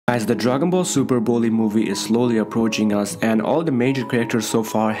Guys, the Dragon Ball Super Broly movie is slowly approaching us and all the major characters so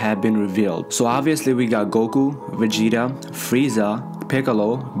far have been revealed. So obviously we got Goku, Vegeta, Frieza,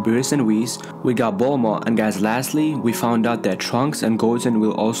 Piccolo, Beerus and Whis, we got Bulma, and guys, lastly we found out that Trunks and Goten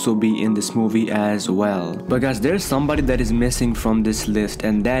will also be in this movie as well. But guys, there's somebody that is missing from this list,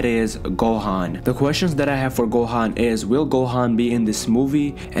 and that is Gohan. The questions that I have for Gohan is, will Gohan be in this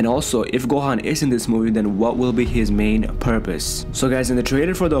movie? And also, if Gohan is in this movie, then what will be his main purpose? So guys, in the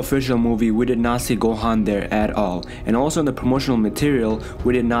trailer for the official movie, we did not see Gohan there at all, and also in the promotional material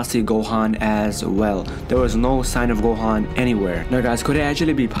we did not see Gohan as well. There was no sign of Gohan anywhere. Now guys, could it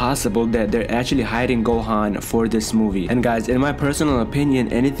actually be possible that they're actually hiding Gohan for this movie? And guys, in my personal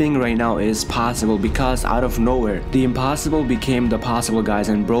opinion, anything right now is possible, because out of nowhere the impossible became the possible, guys,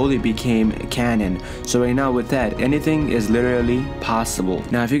 and Broly became canon. So right now with that, anything is literally possible.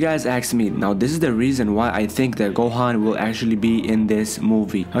 Now if you guys ask me, now this is the reason why I think that Gohan will actually be in this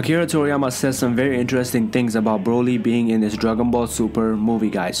movie. Akira Toriyama says some very interesting things about Broly being in this Dragon Ball Super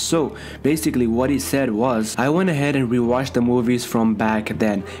movie, guys. So basically what he said was, I went ahead and rewatched the movies from back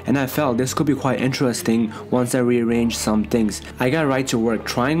then, and I felt this could be quite interesting once I rearranged some things. I got right to work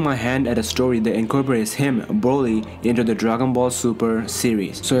trying my hand at a story that incorporates him, Broly, into the Dragon Ball Super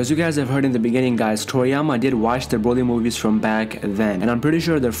series. So as you guys have heard in the beginning, guys, Toriyama did watch the Broly movies from back then, and I'm pretty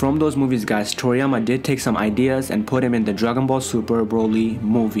sure that from those movies, guys, Toriyama did take some ideas and put him in the Dragon Ball Super Broly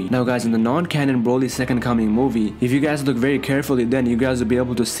movie. Now guys, in the non-canon Broly Second Coming movie, if you guys look very carefully, then you guys will be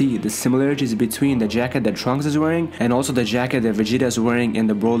able to see the similarities between the jacket that Trunks is wearing and also the jacket that Vegeta is wearing in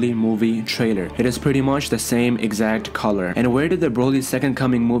the Broly movie trailer. It is pretty much the same exact color. And where did the Broly Second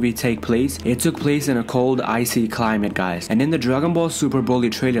Coming movie take place? It took place in a cold, icy climate, guys. And in the Dragon Ball Super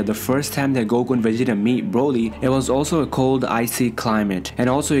Broly trailer, the first time that Goku and Vegeta meet Broly, it was also a cold, icy climate. And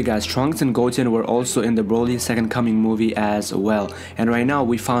also, you guys, Trunks and Goten were also in the Broly Second Coming movie as well. And right now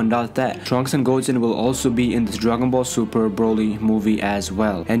we found out that Trunks and Goten will also be in this Dragon Ball Super Broly movie as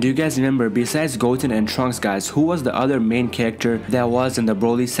well. And do you guys remember, besides Goten and Trunks, guys, who was the other main character that was in the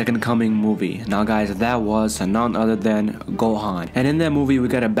Broly Second Coming movie? Now guys, that was none other than Gohan. And in that movie we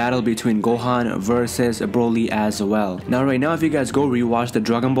got a battle between Gohan versus Broly as well. Now right now, if you guys go rewatch the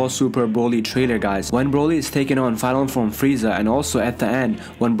Dragon Ball Super Broly trailer, guys, when Broly is taking on final form Frieza, and also at the end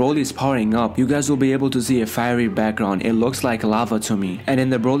when Broly is powering up, you guys will be able to see a fiery background. It looks like lava to me. And in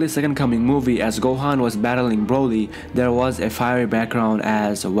the Broly Second Coming movie, as Gohan was battling Broly, there was a fiery background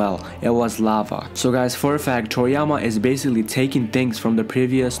as well. It was lava. So guys, for a fact, Toriyama is basically taking things from the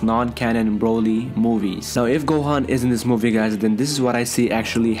previous non-canon Broly movies. Now if Gohan is in this movie, guys, then this is what I see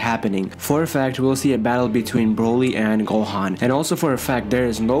actually happening. For a fact, we'll see a battle between Broly and Gohan. And also for a fact, there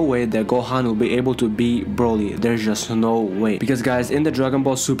is no way that Gohan will be able to beat Broly. There's just no way. Because guys, in the Dragon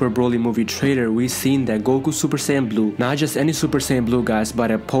Ball Super Broly movie trailer, we've seen that Goku Super Saiyan Blue, not just any Super Saiyan Blue, guys,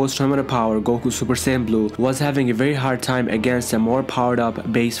 but a post-terminal power Goku Super Saiyan Blue, was having a very hard time against a more powered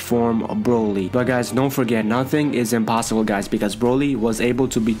up base form Broly. But guys, don't forget, nothing is impossible, guys, because Broly was able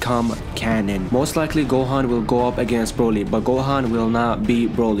to become canon. Most likely Gohan will go up against Broly, but Gohan will not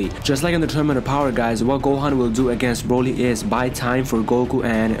beat Broly. Just like in the Tournament of Power, guys, what Gohan will do against Broly is buy time for Goku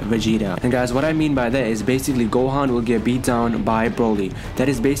and Vegeta. And guys, what I mean by that is basically Gohan will get beat down by Broly. That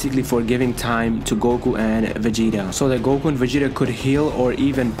is basically for giving time to Goku and Vegeta, so that Goku and Vegeta could heal or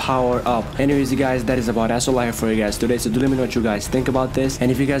even power up. Anyways, you guys, that is about that's all I have for you guys today. So do let me know what you guys think about this,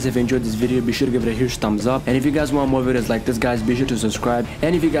 and if you guys have enjoyed this video, be sure to give it a huge thumbs up. And if you guys want more videos like this, guys, be sure to subscribe.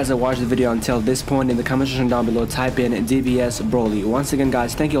 And if you guys have watched the video until this point, in the comment section down below, type in DBS Broly. Once again,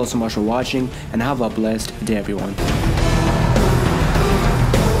 guys, thank you all so much for watching, and have a blessed day, everyone.